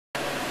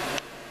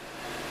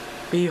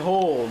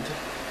Behold,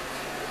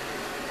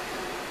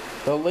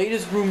 the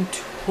latest room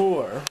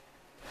tour,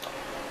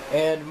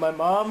 and my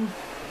mom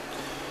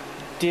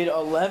did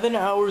 11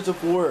 hours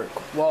of work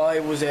while I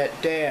was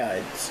at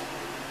Dad's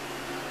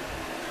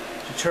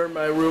to turn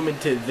my room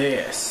into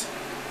this.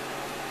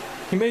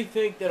 You may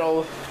think that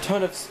a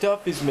ton of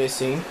stuff is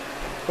missing,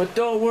 but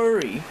don't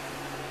worry.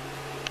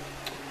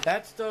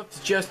 That stuff's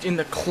just in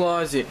the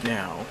closet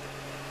now.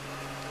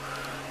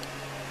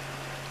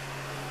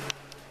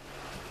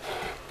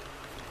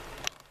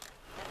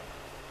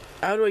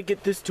 How do I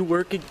get this to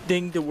work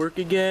thing to work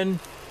again?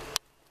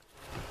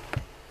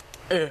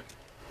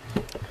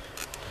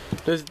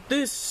 Does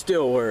this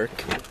still work?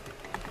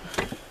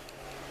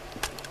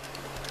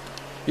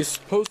 You're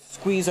supposed to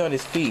squeeze on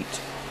his feet.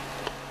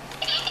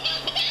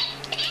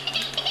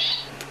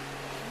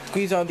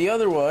 Squeeze on the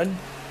other one.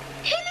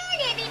 Come on,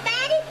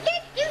 everybody.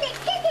 Let's do the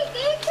chicken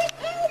dance with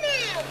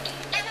Elmo.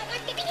 Elmo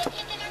wants to be a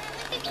chicken.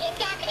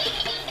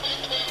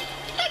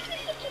 Elmo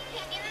wants to be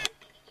a duck.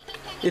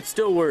 It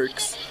still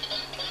works.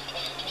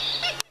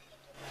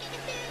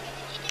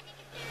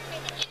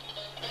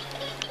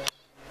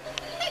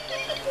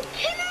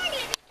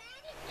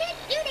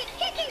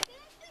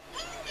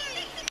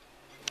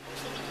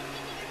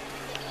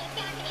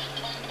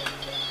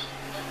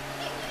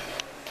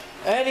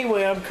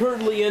 Anyway, I'm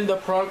currently in the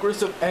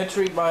progress of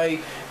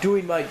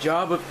doing my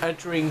job of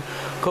entering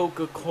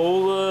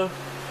Coca-Cola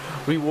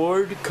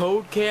reward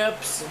code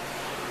caps.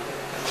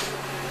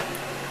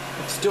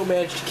 I've still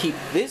managed to keep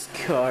this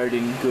card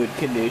in good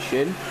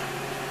condition.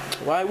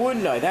 Why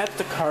wouldn't I? That's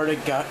the card I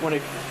got when I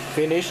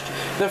finished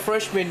the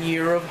freshman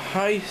year of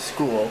high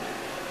school.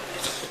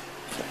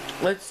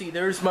 Let's see,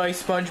 there's my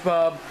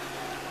SpongeBob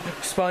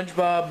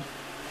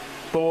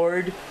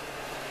board.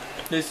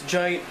 This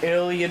giant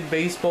alien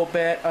baseball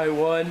bat I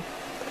won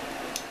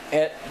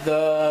at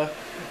the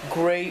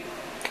Great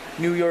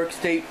New York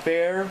State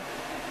Fair.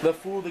 The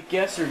Fool the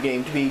Guesser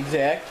game, to be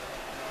exact.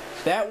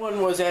 That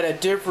one was at a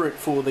different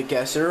Fool the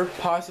Guesser,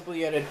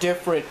 possibly at a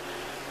different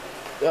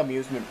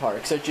amusement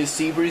park, such as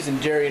Seabreeze and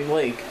Darien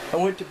Lake. I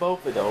went to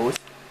both of those.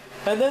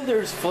 And then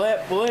there's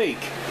Flat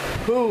Blake,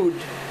 who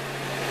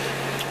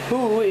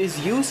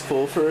is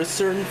useful for a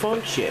certain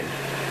function.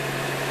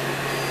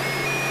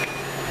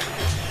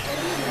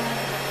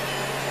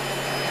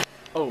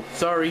 Oh,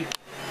 sorry.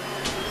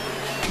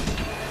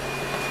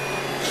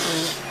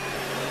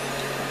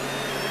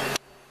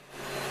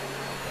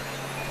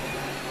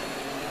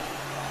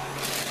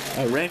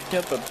 I racked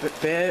up a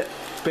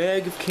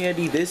bag of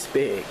candy this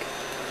big.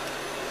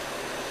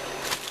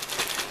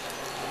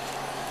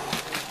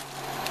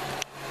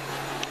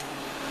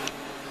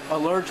 A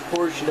large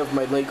portion of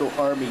my Lego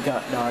army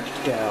got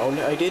knocked down.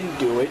 I didn't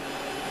do it.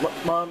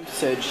 Mom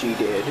said she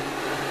did.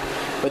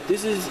 But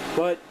this is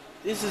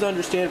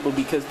understandable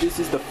because this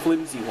is the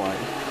flimsy one.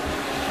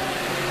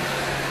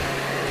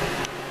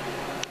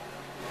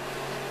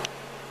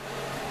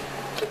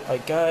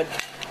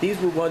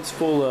 These were once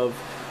full of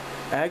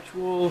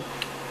actual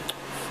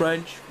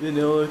French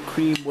vanilla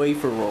cream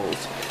wafer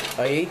rolls.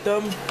 I ate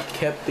them,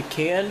 kept the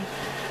can.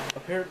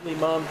 Apparently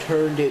Mom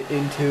turned it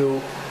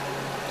into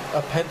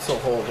a pencil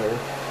holder.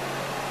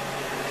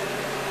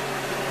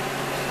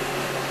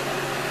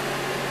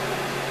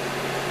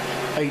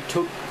 I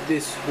took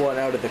this one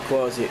out of the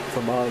closet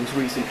for Mom's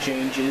recent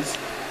changes.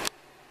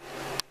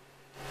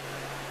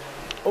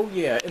 Oh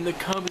yeah, and the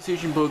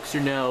composition books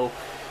are now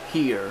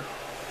here.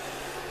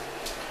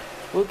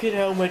 Look at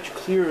how much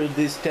clearer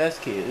this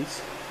desk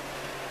is.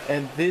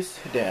 And this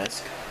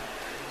desk.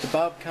 The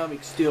Bob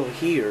comic's still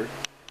here.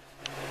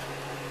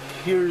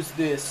 Here's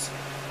this.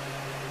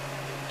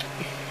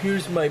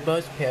 Here's my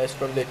bus pass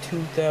from the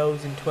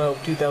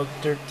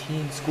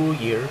 2012-2013 school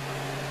year.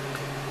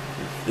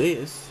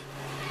 This.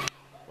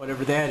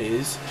 Whatever that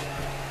is.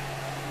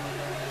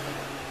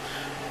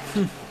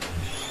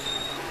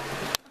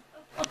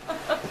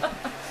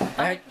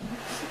 Hi.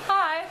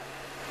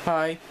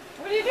 Hi.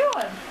 What are you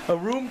doing? A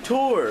room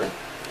tour.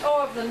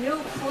 Oh, of the new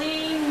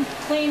clean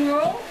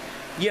room?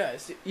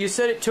 Yes. You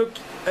said it took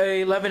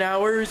 11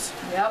 hours?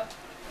 Yep.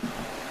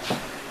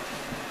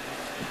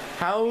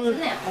 How? Isn't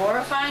that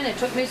horrifying? It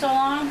took me so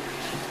long?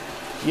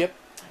 Yep.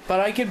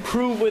 But I can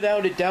prove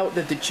without a doubt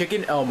that the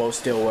chicken Elmo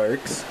still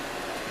works.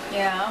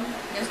 Yeah.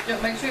 Just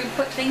make sure you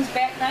put things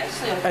back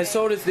nicely, okay? And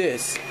so does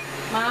this.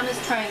 Mom is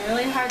trying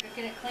really hard to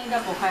get it cleaned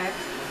up, okay?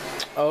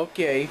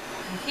 Okay.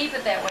 And keep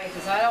it that way,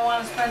 because I don't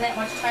want to spend that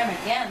much time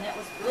again. That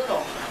was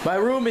brutal. My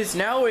room is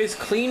now as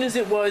clean as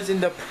it was in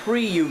the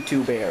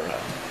pre-YouTube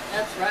era.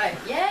 That's right.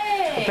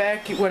 Yay!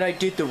 Back when I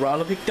did the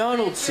Ronald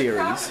McDonald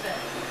series.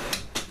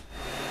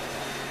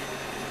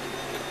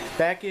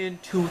 Back in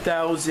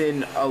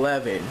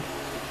 2011.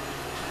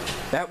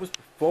 That was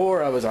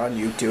before I was on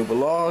YouTube,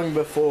 long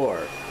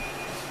before.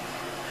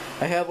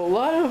 I have a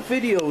lot of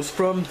videos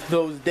from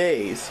those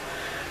days,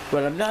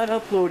 but I'm not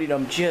uploading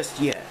them just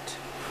yet.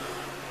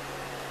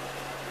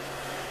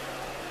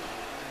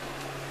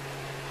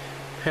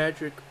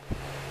 Patrick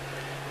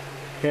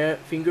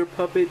finger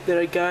puppet that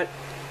I got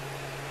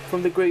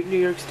from the Great New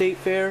York State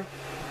Fair.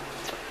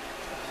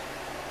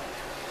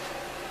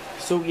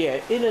 So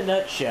yeah, in a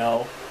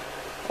nutshell,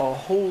 a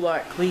whole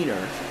lot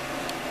cleaner.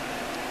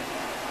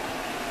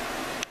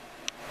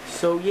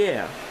 So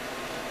yeah.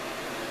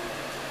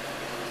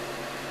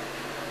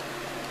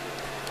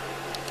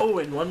 Oh,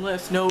 and one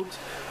last note.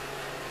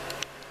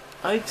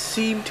 I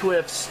seem to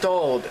have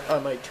stalled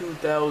on my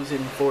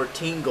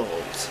 2014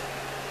 goals.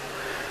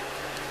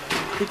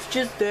 It's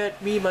just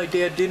that me and my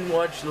dad didn't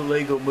watch the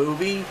Lego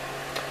movie.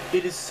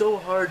 It is so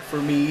hard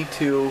for me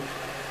to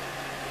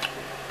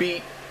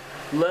beat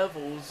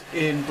levels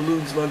in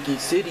Balloons Monkey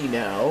City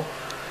now.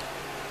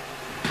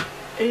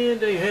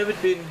 And I haven't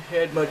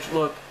had much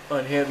luck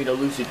on having a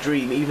lucid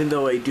dream, even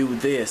though I do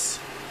this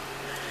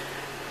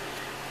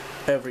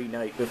every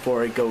night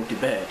before I go to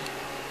bed.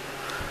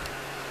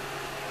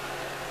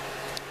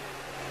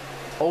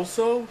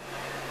 Also,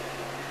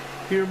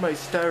 here are my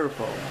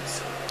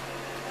styrofoams.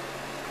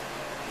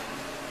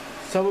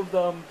 Some of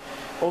them,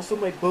 also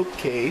my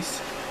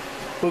bookshelf,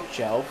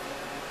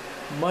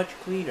 much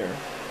cleaner.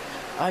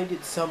 I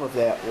did some of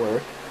that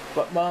work,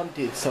 but Mom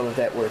did some of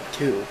that work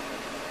too.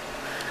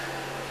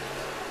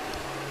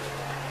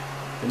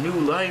 The new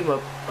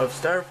lineup of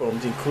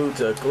styrofoams includes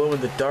a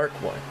glow-in-the-dark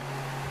one.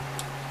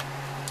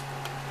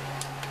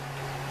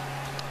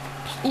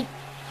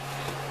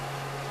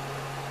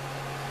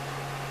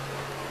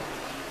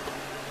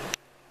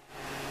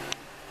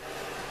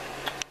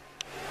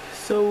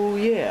 So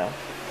yeah,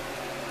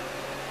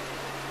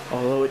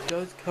 although it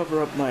does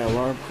cover up my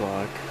alarm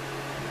clock,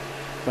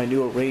 my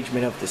new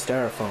arrangement of the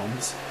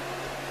styrofoams,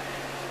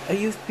 I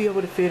used to be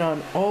able to fit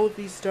on all of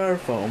these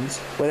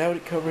styrofoams without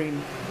it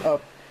covering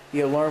up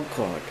the alarm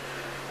clock,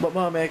 but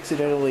Mom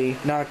accidentally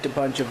knocked a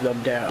bunch of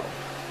them down.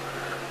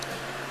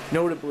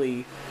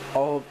 Notably,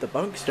 all of the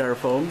bunk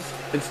styrofoams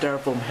and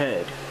styrofoam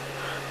head.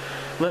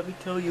 Let me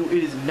tell you,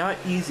 it is not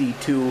easy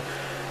to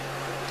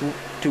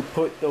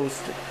put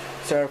those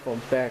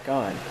styrofoams back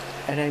on,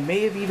 and I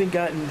may have even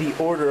gotten the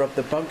order of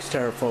the bunk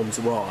styrofoams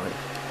wrong.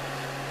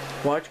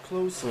 Watch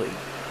closely.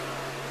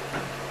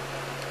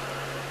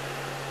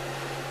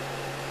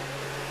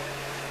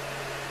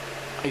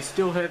 I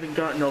still haven't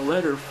gotten a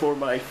letter for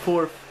my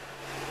 4th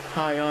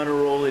high honor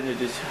roll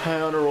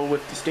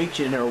with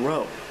distinction in a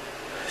row.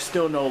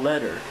 Still no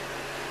letter.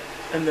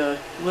 And the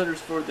letters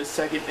for the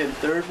 2nd and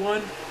 3rd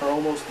one are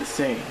almost the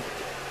same.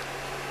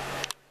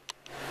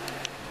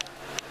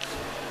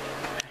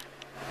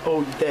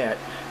 Oh,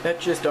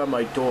 that's just on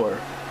my door.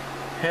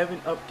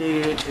 Haven't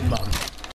updated it in months.